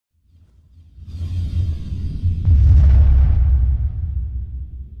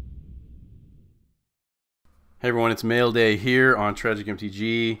Hey everyone, it's mail day here on Tragic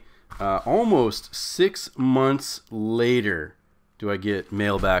MTG. Almost 6 months later do I get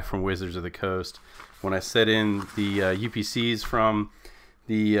mail back from Wizards of the Coast. When I set in the UPCs from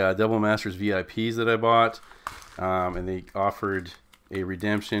the Double Masters VIPs that I bought, and they offered a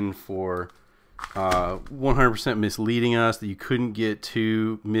redemption for 100% misleading us that you couldn't get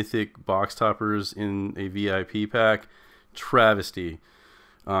 2 mythic box toppers in a VIP pack. Travesty.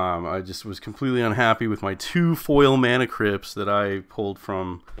 I just was completely unhappy with my 2 foil mana crypts that I pulled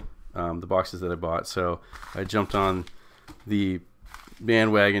from the boxes that I bought. So I jumped on the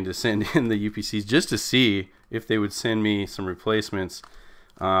bandwagon to send in the UPCs just to see if they would send me some replacements.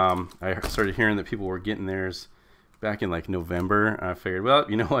 I started hearing that people were getting theirs back in like November. I figured, well,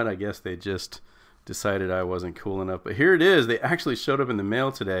 you know what? I guess they just decided I wasn't cool enough. But here it is. They actually showed up in the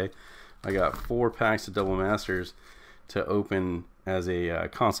mail today. I got 4 packs of Double Masters to open as a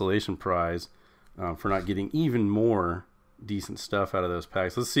consolation prize for not getting even more decent stuff out of those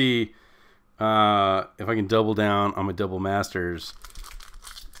packs. Let's see if I can double down on my Double Masters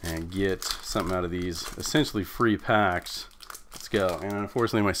and get something out of these essentially free packs. Let's go. And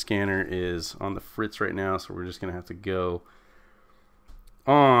unfortunately my scanner is on the fritz right now, so we're just gonna have to go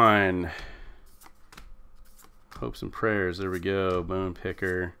on hopes and prayers. There we go. Bone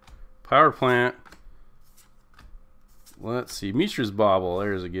Picker, Power Plant. Let's see, Mishra's Bauble,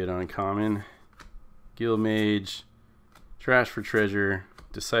 there's a good uncommon. Guild Mage, Trash for Treasure,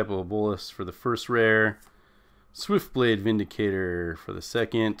 Disciple of Bolas for the first rare, Swiftblade Vindicator for the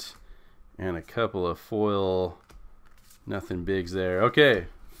second, and a couple of foil, nothing bigs there. Okay,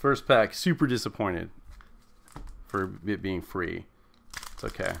 first pack, super disappointed for it being free. It's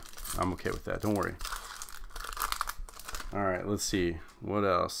okay, I'm okay with that, don't worry. Alright, let's see, what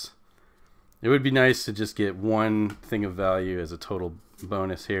else? It would be nice to just get one thing of value as a total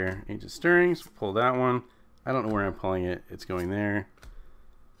bonus here. Ancient Stirrings, pull that one. I don't know where I'm pulling it. It's going there.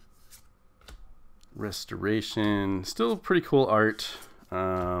 Restoration, still pretty cool art.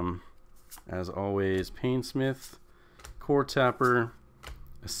 As always, Painsmith, Core Tapper,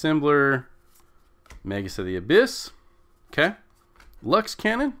 Assembler, Magus of the Abyss. Okay. Lux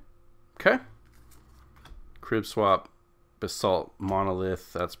Cannon. Okay. Crib Swap. Basalt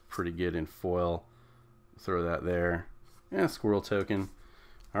Monolith, that's pretty good in foil. Throw that there. Yeah, Squirrel Token.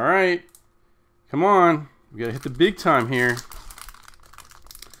 Alright, come on. We gotta hit the big time here.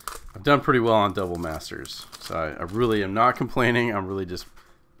 I've done pretty well on Double Masters, so I really am not complaining. I'm really just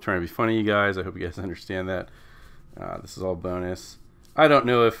trying to be funny, you guys. I hope you guys understand that. This is all bonus. I don't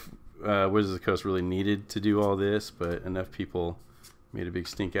know if Wizards of the Coast really needed to do all this, but enough people made a big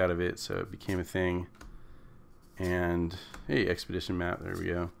stink out of it, so it became a thing. And hey, expedition map, there we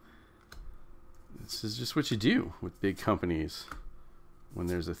go. This is just what you do with big companies when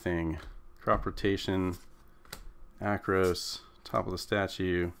there's a thing. Crop rotation, Akros, top of the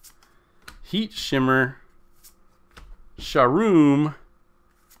statue, Heat Shimmer, Sharoom,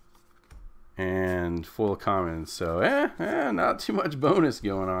 and foil commons. So not too much bonus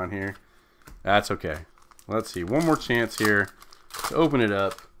going on here. That's okay. Let's see, one more chance here to open it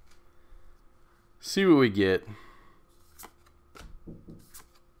up. See what we get.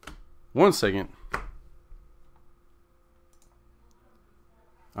 1 second.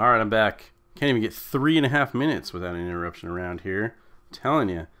 Alright, I'm back. Can't even get 3.5 minutes without an interruption around here. I'm telling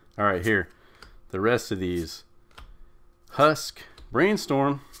you. Alright, here. The rest of these. Husk,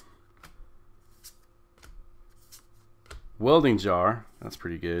 Brainstorm, Welding Jar. That's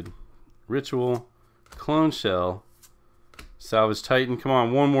pretty good. Ritual, Clone Shell, Salvage Titan. Come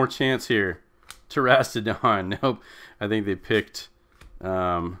on, one more chance here. Terrastodon. Nope. I think they picked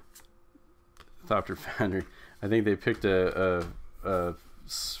Thopter Foundry. I think they picked a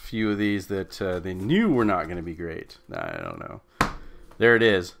few of these that they knew were not going to be great. I don't know. There it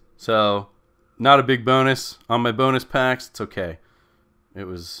is. So not a big bonus on my bonus packs. It's okay. It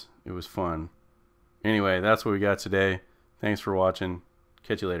was fun. Anyway, that's what we got today. Thanks for watching.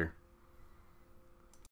 Catch you later.